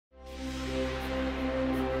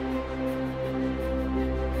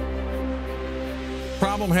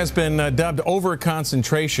problem has been dubbed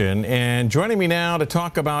overconcentration, and joining me now to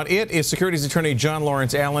talk about it is securities attorney John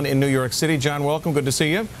Lawrence Allen in New York City. John, welcome. Good to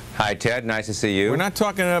see you. Hi, Ted. Nice to see you. We're not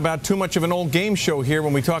talking about too much of an old game show here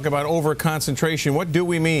when we talk about overconcentration. What do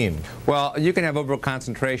we mean? Well, you can have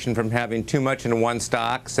overconcentration from having too much in one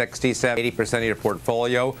stock, 60, 70, 80% of your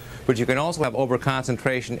portfolio, but you can also have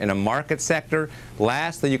overconcentration in a market sector.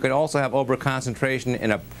 Lastly, you can also have overconcentration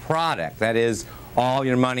in a product, that is, all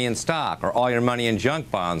your money in stock, or all your money in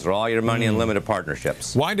junk bonds, or all your money in limited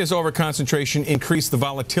partnerships. Why does overconcentration increase the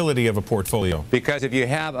volatility of a portfolio? Because if you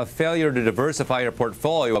have a failure to diversify your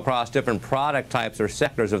portfolio across different product types or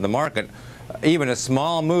sectors of the market, even a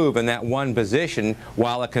small move in that one position,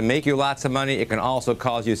 while it can make you lots of money, it can also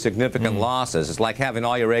cause you significant losses. It's like having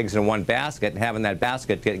all your eggs in one basket and having that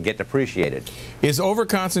basket get depreciated. Is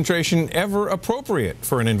overconcentration ever appropriate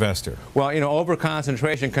for an investor? Well, you know,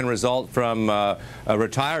 overconcentration can result from a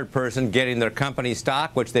retired person getting their company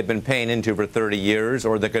stock, which they've been paying into for 30 years,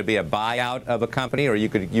 or there could be a buyout of a company, or you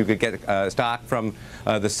could get stock from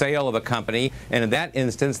the sale of a company. And in that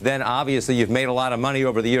instance, then obviously you've made a lot of money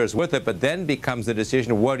over the years with it, but then becomes the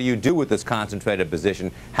decision, what do you do with this concentrated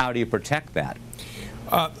position? How do you protect that?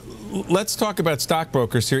 Let's talk about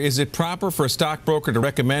stockbrokers here. Is it proper for a stockbroker to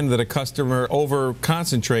recommend that a customer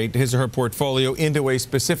over-concentrate his or her portfolio into a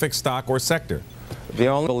specific stock or sector? The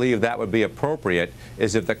only believe that would be appropriate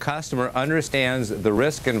is if the customer understands the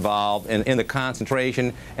risk involved in the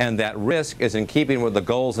concentration, and that risk is in keeping with the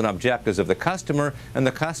goals and objectives of the customer, and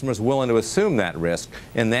the customer is willing to assume that risk.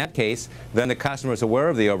 In that case, then the customer is aware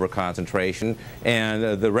of the overconcentration,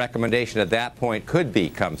 and the recommendation at that point could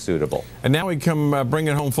become suitable. And now we come bring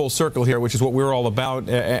it home full circle here, which is what we're all about,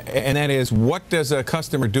 and that is, what does a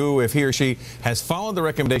customer do if he or she has followed the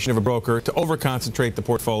recommendation of a broker to overconcentrate the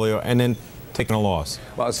portfolio and then taking a loss?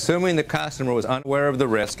 Well, assuming the customer was unaware of the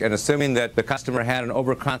risk, and assuming that the customer had an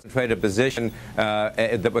overconcentrated position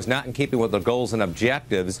that was not in keeping with the goals and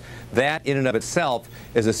objectives, that in and of itself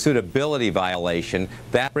is a suitability violation.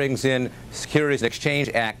 That brings in Securities and Exchange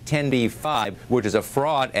Act 10b-5, which is a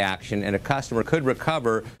fraud action, and a customer could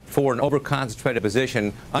recover for an overconcentrated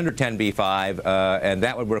position under 10b-5, and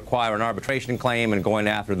that would require an arbitration claim and going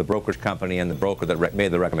after the brokerage company and the broker that made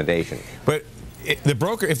the recommendation. But if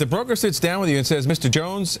the broker sits down with you and says, Mr.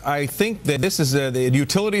 Jones, I think that this is the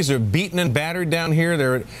utilities are beaten and battered down here.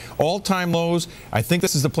 They're at all-time lows. I think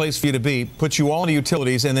this is the place for you to be. Puts you all into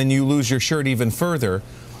utilities, and then you lose your shirt even further.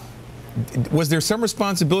 Was there some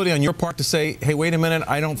responsibility on your part to say, hey, wait a minute,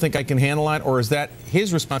 I don't think I can handle that? Or is that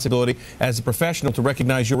his responsibility as a professional to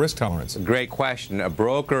recognize your risk tolerance? Great question. A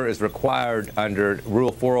broker is required under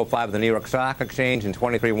Rule 405 of the New York Stock Exchange and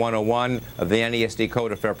 23101 of the NESD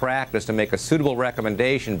Code of Fair Practice to make a suitable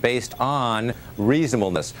recommendation based on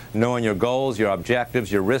reasonableness, knowing your goals, your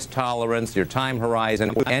objectives, your risk tolerance, your time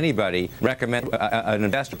horizon. Anybody recommend an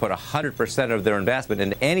investor put 100% of their investment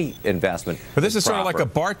in any investment. But this is sort of like a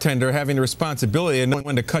bartender having the responsibility and knowing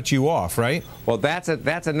when to cut you off, right? Well, that's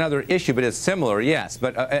another issue, but it's similar, yes.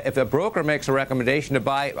 But if a broker makes a recommendation to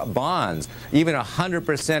buy bonds, even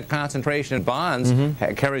 100% concentration in bonds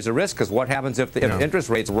carries a risk, because what happens if interest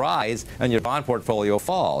rates rise and your bond portfolio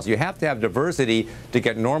falls? You have to have diversity to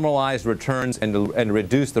get normalized returns and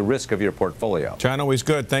reduce the risk of your portfololio. John, always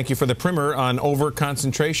good. Thank you for the primer on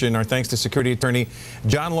overconcentration. Our thanks to security attorney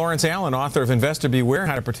John Lawrence Allen, author of Investor Beware,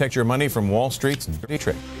 How to Protect Your Money from Wall Street's Dirty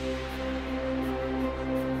Trick.